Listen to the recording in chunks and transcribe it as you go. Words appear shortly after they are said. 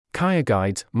Kaya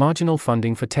Guides, Marginal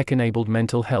Funding for Tech-Enabled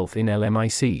Mental Health in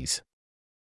LMICs.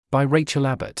 By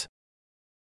RachelAbbott.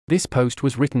 This post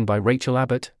was written by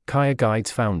RachelAbbott, Kaya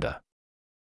Guides founder.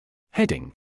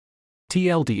 Heading: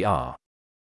 TLDR.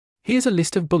 Here's a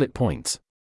list of bullet points.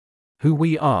 Who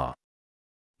we are.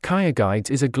 Kaya Guides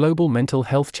is a global mental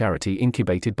health charity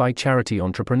incubated by Charity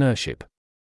Entrepreneurship.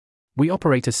 We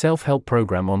operate a self-help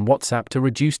program on WhatsApp to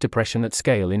reduce depression at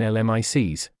scale in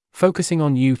LMICs, focusing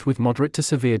on youth with moderate to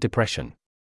severe depression.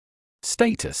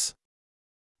 Status: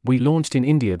 we launched in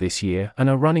India this year and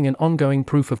are running an ongoing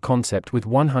proof of concept with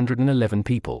 111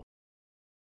 people.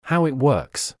 How it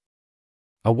works: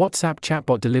 a WhatsApp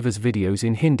chatbot delivers videos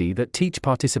in Hindi that teach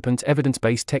participants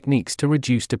evidence-based techniques to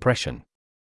reduce depression.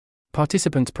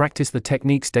 Participants practice the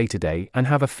techniques day to day and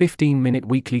have a 15-minute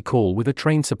weekly call with a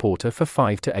trained supporter for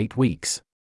 5 to 8 weeks.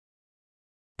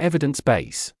 Evidence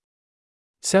base: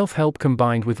 self-help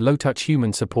combined with low-touch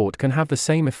human support can have the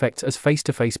same effects as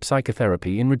face-to-face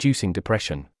psychotherapy in reducing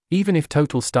depression, even if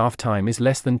total staff time is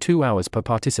less than 2 hours per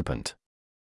participant.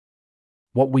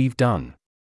 What we've done.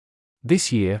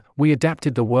 This year, we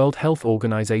adapted the World Health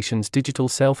Organization's digital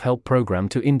self-help program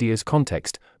to India's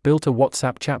context, built a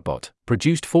WhatsApp chatbot,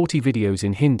 produced 40 videos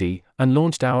in Hindi, and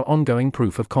launched our ongoing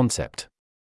proof of concept.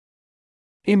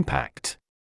 Impact: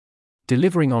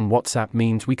 delivering on WhatsApp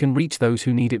means we can reach those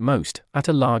who need it most, at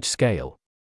a large scale.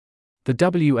 The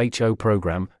WHO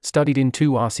program, studied in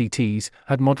 2 RCTs,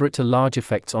 had moderate to large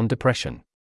effects on depression.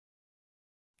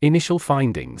 Initial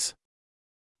findings: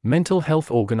 mental health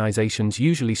organizations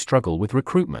usually struggle with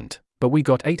recruitment, but we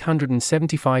got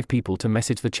 875 people to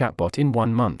message the chatbot in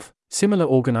 1 month. Similar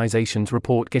organizations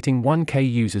report getting 1K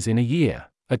users in a year,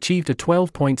 achieved a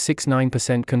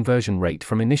 12.69% conversion rate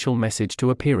from initial message to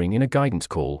appearing in a guidance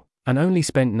call, and only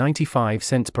spent 95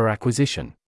 cents per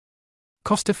acquisition.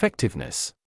 Cost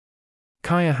effectiveness: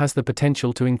 Kaya has the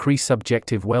potential to increase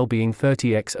subjective well-being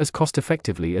 30x as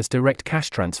cost-effectively as direct cash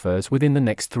transfers within the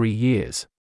next 3 years.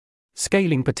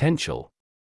 Scaling potential: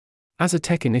 as a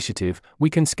tech initiative, we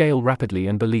can scale rapidly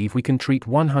and believe we can treat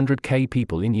 100K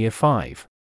people in year 5.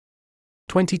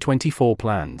 2024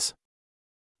 plans.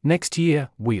 Next year,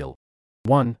 we'll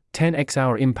 1. 10x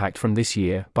our impact from this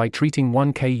year by treating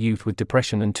 1K youth with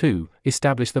depression, and 2.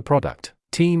 Establish the product,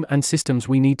 team and systems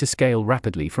we need to scale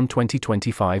rapidly from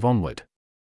 2025 onward.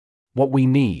 What we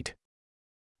need.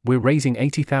 We're raising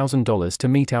 $80,000 to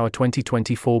meet our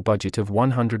 2024 budget of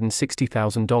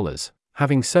 $160,000,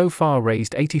 having so far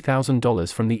raised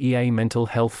 $80,000 from the EA Mental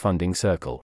Health Funding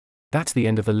Circle. That's the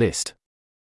end of the list.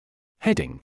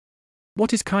 Heading: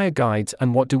 what is Kaya Guides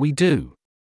and what do we do?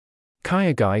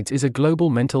 Kaya Guides is a global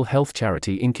mental health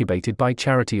charity incubated by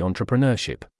Charity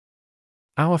Entrepreneurship.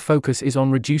 Our focus is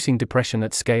on reducing depression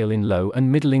at scale in low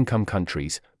and middle-income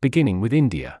countries, beginning with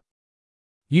India.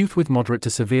 Youth with moderate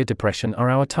to severe depression are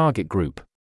our target group.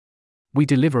 We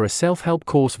deliver a self-help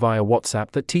course via WhatsApp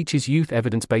that teaches youth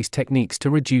evidence-based techniques to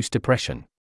reduce depression.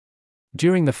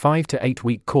 During the 5 to 8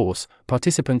 week course,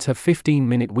 participants have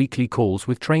 15-minute weekly calls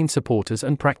with trained supporters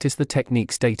and practice the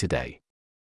techniques day to day.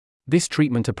 This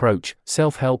treatment approach,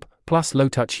 self-help, plus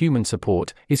low-touch human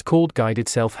support, is called guided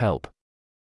self-help.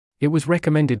 It was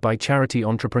recommended by Charity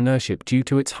Entrepreneurship due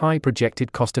to its high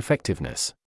projected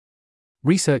cost-effectiveness.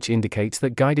 Research indicates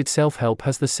that guided self-help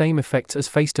has the same effects as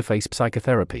face-to-face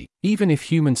psychotherapy. Even if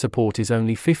human support is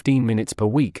only 15 minutes per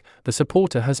week, the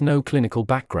supporter has no clinical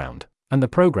background, and the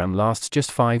program lasts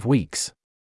just 5 weeks.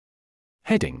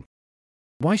 Heading: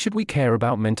 why should we care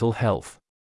about mental health?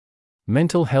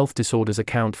 Mental health disorders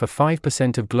account for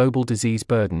 5% of global disease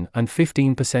burden and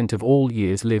 15% of all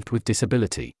years lived with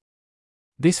disability.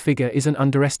 This figure is an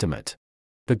underestimate.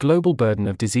 The global burden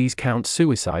of disease counts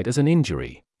suicide as an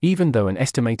injury, even though an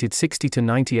estimated 60 to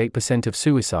 98% of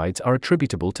suicides are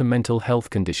attributable to mental health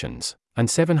conditions, and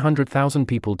 700,000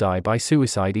 people die by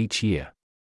suicide each year.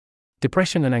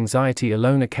 Depression and anxiety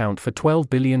alone account for 12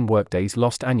 billion workdays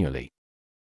lost annually.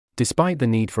 Despite the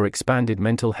need for expanded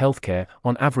mental health care,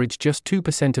 on average just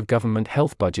 2% of government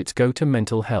health budgets go to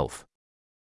mental health.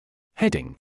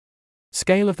 Heading: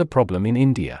 scale of the problem in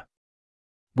India.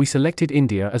 We selected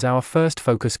India as our first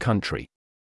focus country.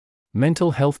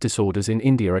 Mental health disorders in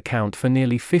India account for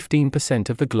nearly 15%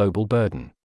 of the global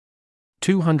burden.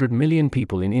 200 million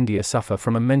people in India suffer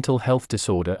from a mental health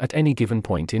disorder at any given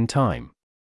point in time.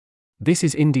 This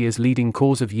is India's leading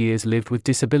cause of years lived with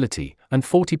disability, and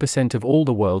 40% of all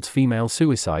the world's female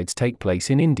suicides take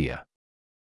place in India.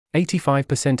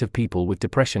 85% of people with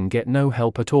depression get no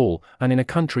help at all, and in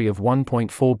a country of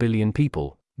 1.4 billion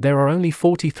people, there are only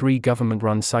 43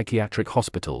 government-run psychiatric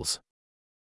hospitals.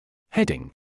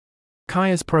 Heading: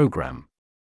 Kaya's program.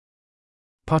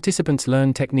 Participants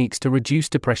learn techniques to reduce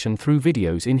depression through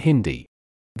videos in Hindi.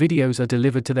 Videos are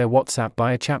delivered to their WhatsApp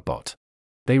by a chatbot.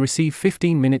 They receive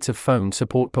 15 minutes of phone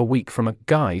support per week from a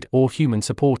guide or human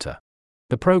supporter.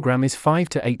 The program is 5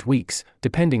 to 8 weeks,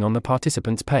 depending on the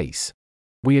participant's pace.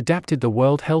 We adapted the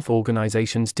World Health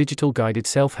Organization's digital guided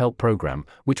self-help program,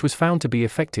 which was found to be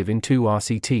effective in 2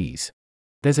 RCTs.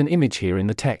 There's an image here in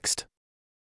the text.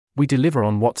 We deliver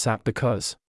on WhatsApp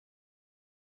because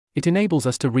it enables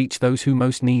us to reach those who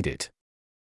most need it.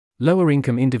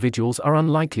 Lower-income individuals are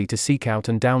unlikely to seek out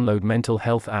and download mental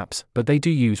health apps, but they do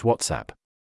use WhatsApp.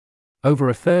 Over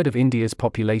a third of India's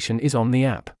population is on the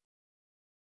app.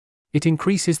 It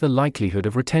increases the likelihood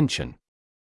of retention.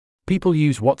 People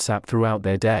use WhatsApp throughout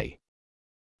their day.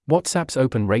 WhatsApp's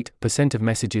open rate, % of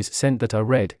messages sent that are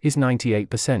read, is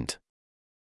 98%.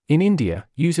 In India,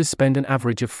 users spend an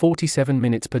average of 47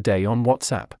 minutes per day on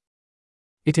WhatsApp.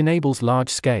 It enables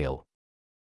large-scale.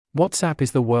 WhatsApp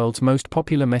is the world's most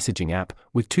popular messaging app,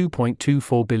 with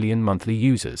 2.24 billion monthly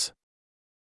users.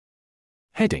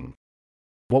 Heading: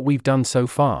 What we've done so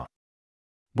far.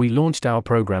 We launched our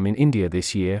program in India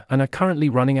this year and are currently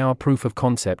running our proof of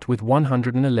concept with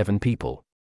 111 people.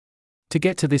 To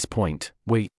get to this point,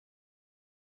 we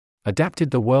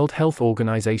adapted the World Health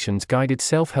Organization's guided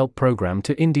self-help program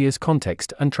to India's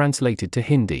context and translated to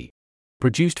Hindi.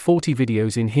 Produced 40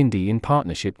 videos in Hindi in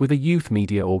partnership with a youth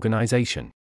media organization.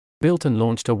 Built and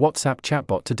launched a WhatsApp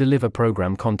chatbot to deliver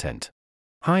program content.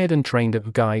 Hired and trained a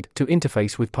guide to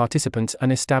interface with participants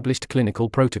and established clinical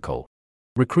protocol.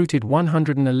 Recruited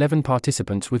 111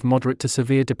 participants with moderate to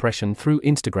severe depression through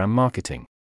Instagram marketing.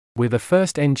 We're the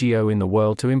first NGO in the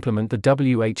world to implement the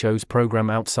WHO's program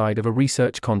outside of a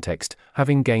research context,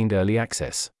 having gained early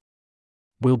access.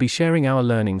 We'll be sharing our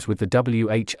learnings with the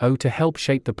WHO to help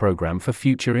shape the program for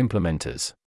future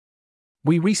implementers.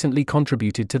 We recently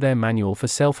contributed to their manual for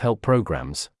self-help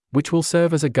programs, which will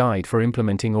serve as a guide for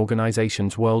implementing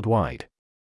organizations worldwide.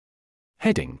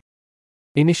 Heading: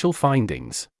 Initial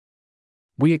findings.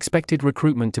 We expected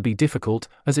recruitment to be difficult,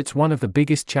 as it's one of the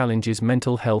biggest challenges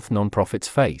mental health nonprofits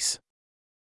face.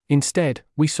 Instead,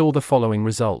 we saw the following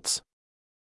results.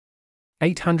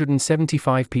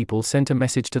 875 people sent a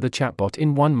message to the chatbot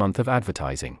in 1 month of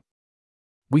advertising.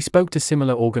 We spoke to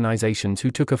similar organizations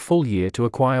who took a full year to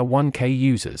acquire 1K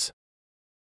users.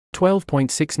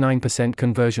 12.69%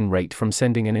 conversion rate from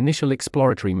sending an initial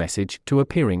exploratory message to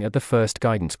appearing at the first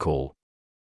guidance call.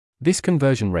 This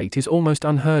conversion rate is almost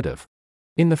unheard of.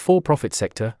 In the for-profit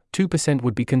sector, 2%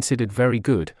 would be considered very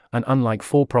good, and unlike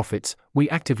for-profits, we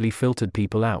actively filtered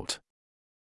people out.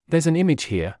 There's an image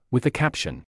here, with the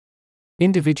caption: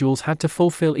 individuals had to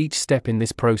fulfill each step in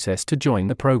this process to join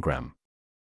the program.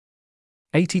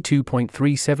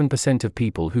 82.37% of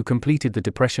people who completed the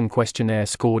depression questionnaire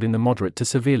scored in the moderate to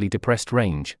severely depressed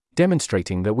range,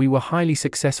 demonstrating that we were highly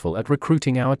successful at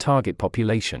recruiting our target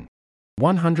population.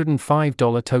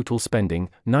 $105 total spending,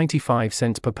 95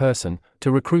 cents per person, to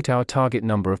recruit our target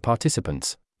number of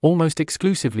participants, almost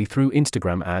exclusively through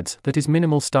Instagram ads. That is,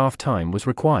 minimal staff time was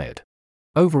required.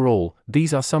 Overall,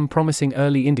 these are some promising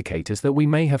early indicators that we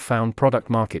may have found product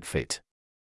market fit.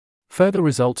 Further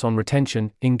results on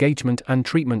retention, engagement, and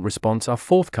treatment response are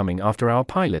forthcoming after our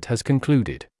pilot has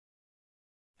concluded.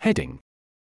 Heading: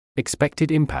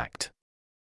 Expected impact.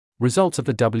 Results of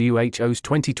the WHO's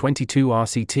 2022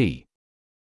 RCT.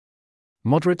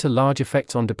 Moderate to large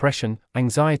effects on depression,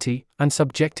 anxiety, and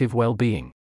subjective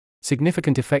well-being.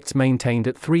 Significant effects maintained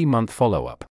at 3-month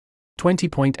follow-up.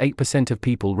 20.8% of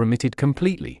people remitted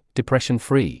completely,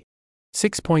 depression-free.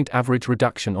 6-point average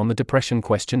reduction on the depression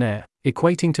questionnaire,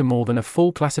 equating to more than a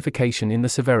full classification in the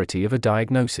severity of a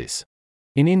diagnosis.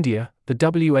 In India, the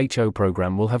WHO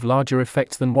program will have larger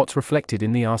effects than what's reflected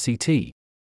in the RCT.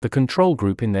 The control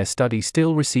group in their study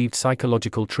still received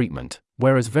psychological treatment,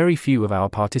 whereas very few of our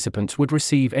participants would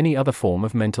receive any other form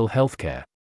of mental health care.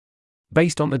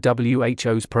 Based on the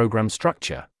WHO's program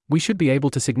structure, we should be able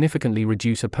to significantly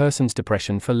reduce a person's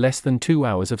depression for less than 2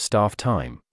 hours of staff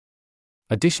time.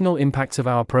 Additional impacts of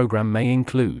our program may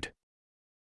include: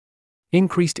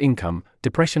 increased income.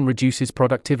 Depression reduces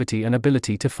productivity and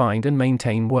ability to find and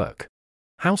maintain work.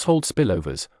 Household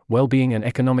spillovers, well-being and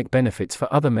economic benefits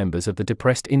for other members of the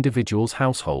depressed individual's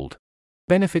household.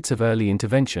 Benefits of early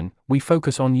intervention. We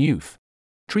focus on youth.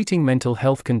 Treating mental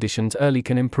health conditions early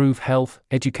can improve health,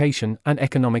 education, and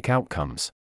economic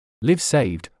outcomes. Lives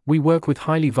saved. We work with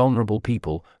highly vulnerable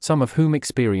people, some of whom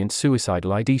experience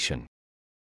suicidal ideation.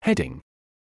 Heading: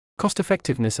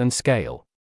 Cost-effectiveness and scale.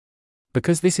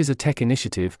 Because this is a tech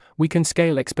initiative, we can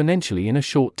scale exponentially in a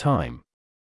short time.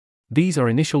 These are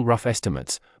initial rough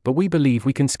estimates, but we believe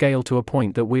we can scale to a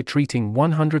point that we're treating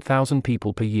 100,000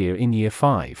 people per year in year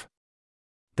 5.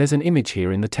 There's an image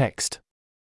here in the text.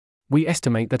 We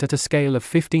estimate that at a scale of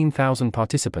 15,000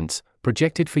 participants,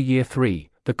 projected for year 3,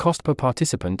 the cost per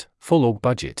participant, full org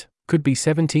budget, could be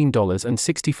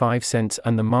 $17.65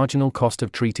 and the marginal cost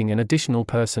of treating an additional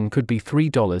person could be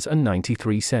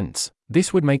 $3.93.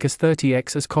 This would make us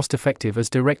 30x as cost-effective as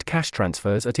direct cash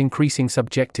transfers at increasing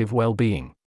subjective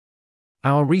well-being.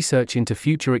 Our research into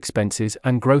future expenses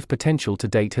and growth potential to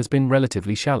date has been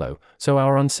relatively shallow, so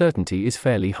our uncertainty is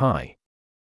fairly high.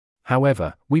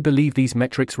 However, we believe these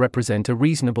metrics represent a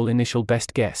reasonable initial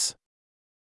best guess.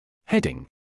 Heading: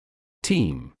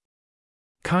 Team.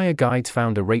 Kaya Guides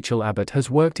founder RachelAbbott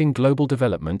has worked in global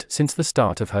development since the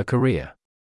start of her career.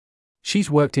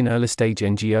 She's worked in early-stage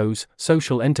NGOs,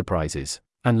 social enterprises,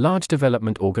 and large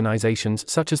development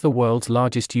organizations such as the world's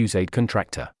largest USAID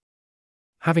contractor.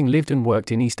 Having lived and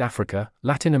worked in East Africa,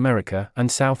 Latin America,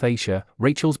 and South Asia,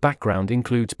 Rachel's background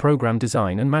includes program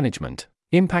design and management,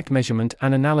 impact measurement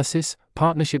and analysis,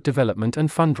 partnership development and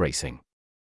fundraising.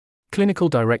 Clinical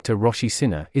Director Roshi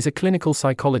Sinha is a clinical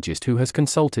psychologist who has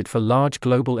consulted for large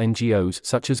global NGOs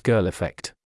such as Girl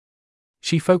Effect.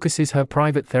 She focuses her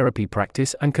private therapy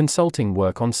practice and consulting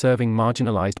work on serving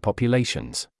marginalized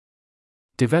populations.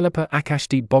 Developer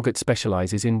Akashdeep Bhogat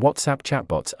specializes in WhatsApp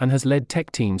chatbots and has led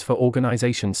tech teams for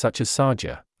organizations such as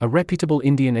Saja, a reputable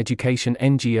Indian education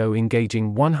NGO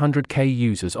engaging 100,000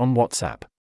 users on WhatsApp.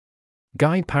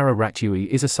 Guy Pararachui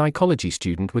is a psychology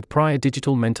student with prior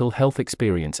digital mental health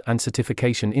experience and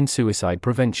certification in suicide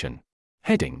prevention.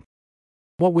 Heading: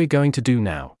 What we're going to do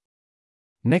now.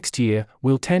 Next year,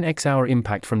 we'll 10x our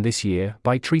impact from this year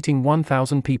by treating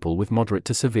 1,000 people with moderate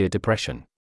to severe depression.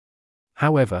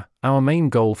 However, our main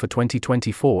goal for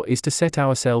 2024 is to set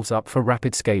ourselves up for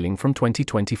rapid scaling from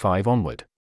 2025 onward.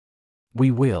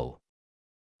 We will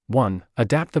 1.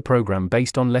 Adapt the program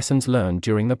based on lessons learned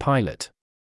during the pilot.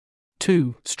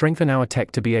 2. Strengthen our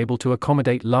tech to be able to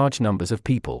accommodate large numbers of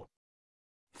people.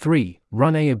 3.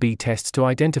 Run A/B tests to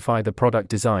identify the product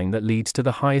design that leads to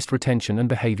the highest retention and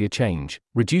behavior change,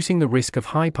 reducing the risk of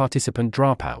high participant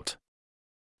dropout.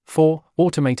 4.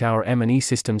 Automate our M&E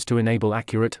systems to enable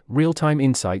accurate, real-time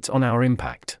insights on our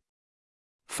impact.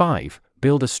 5.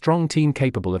 Build a strong team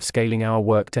capable of scaling our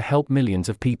work to help millions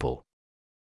of people.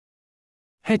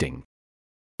 Heading: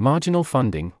 Marginal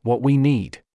funding, what we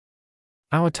need.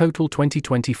 Our total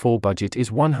 2024 budget is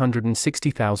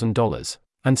 $160,000,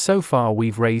 and so far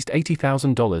we've raised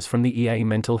 $80,000 from the EA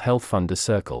Mental Health Funders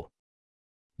Circle.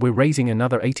 We're raising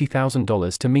another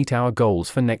 $80,000 to meet our goals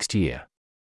for next year.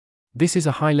 This is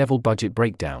a high-level budget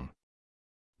breakdown.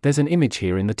 There's an image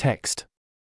here in the text.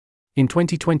 In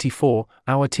 2024,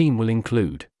 our team will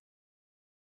include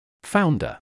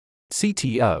Founder,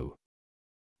 CTO,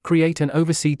 Create and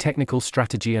oversee technical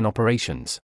strategy and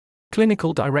operations,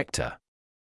 Clinical Director,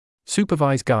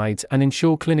 Supervise guides and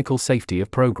ensure clinical safety of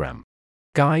program.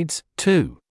 Guides,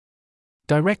 2.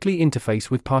 Directly interface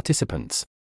with participants.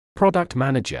 Product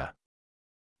Manager.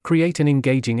 Create an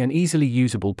engaging and easily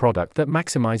usable product that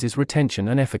maximizes retention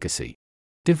and efficacy.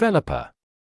 Developer.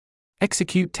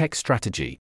 Execute tech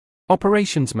strategy.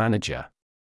 Operations Manager.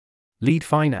 Lead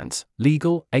finance,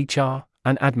 legal, HR,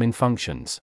 and admin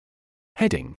functions.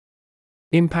 Heading: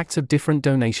 Impacts of different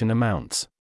donation amounts.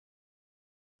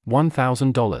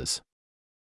 $1,000.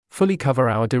 Fully cover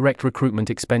our direct recruitment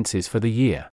expenses for the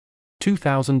year.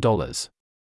 $2,000.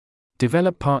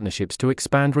 Develop partnerships to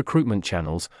expand recruitment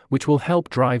channels, which will help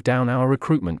drive down our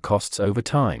recruitment costs over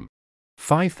time.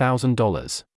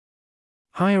 $5,000.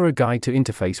 Hire a guide to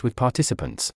interface with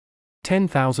participants.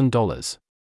 $10,000.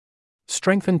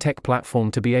 Strengthen tech platform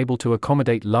to be able to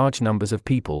accommodate large numbers of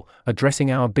people,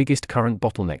 addressing our biggest current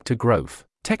bottleneck to growth,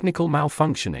 technical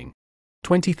malfunctioning.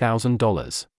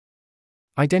 $20,000.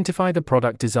 Identify the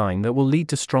product design that will lead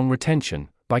to strong retention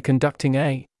by conducting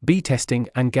A/B testing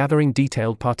and gathering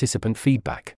detailed participant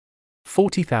feedback.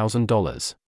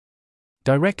 $40,000.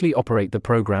 Directly operate the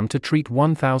program to treat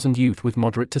 1,000 youth with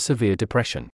moderate to severe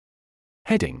depression.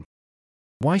 Heading: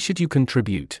 Why should you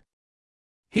contribute?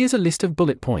 Here's a list of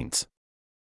bullet points.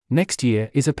 Next year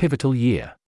is a pivotal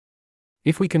year.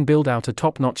 If we can build out a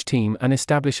top-notch team and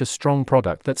establish a strong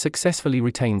product that successfully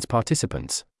retains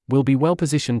participants, we'll be well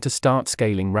positioned to start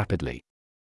scaling rapidly.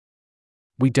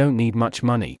 We don't need much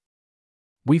money.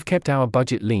 We've kept our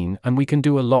budget lean and we can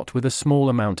do a lot with a small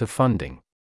amount of funding.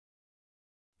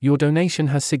 Your donation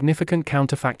has significant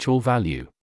counterfactual value.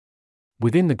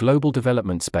 Within the global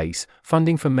development space,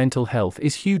 funding for mental health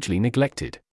is hugely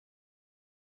neglected.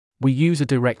 We use a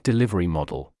direct delivery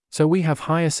model, So we have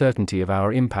higher certainty of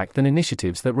our impact than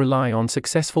initiatives that rely on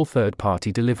successful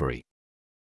third-party delivery.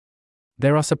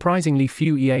 There are surprisingly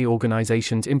few EA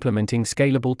organizations implementing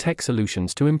scalable tech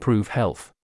solutions to improve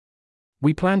health.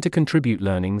 We plan to contribute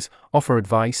learnings, offer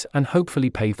advice, and hopefully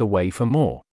pave the way for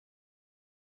more.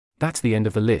 That's the end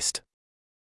of the list.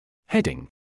 Heading: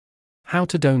 How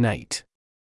to donate.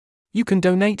 You can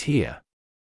donate here.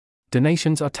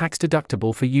 Donations are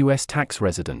tax-deductible for U.S. tax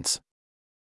residents.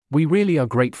 We really are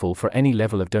grateful for any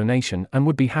level of donation and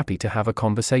would be happy to have a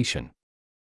conversation.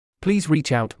 Please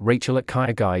reach out,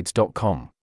 Rachel@KayaGuides.com.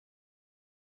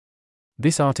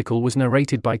 This article was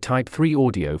narrated by Type 3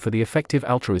 Audio for the Effective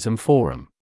Altruism Forum.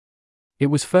 It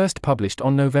was first published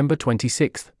on November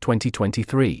 26,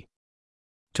 2023.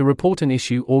 To report an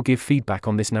issue or give feedback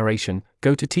on this narration,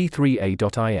 go to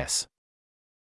t3a.is.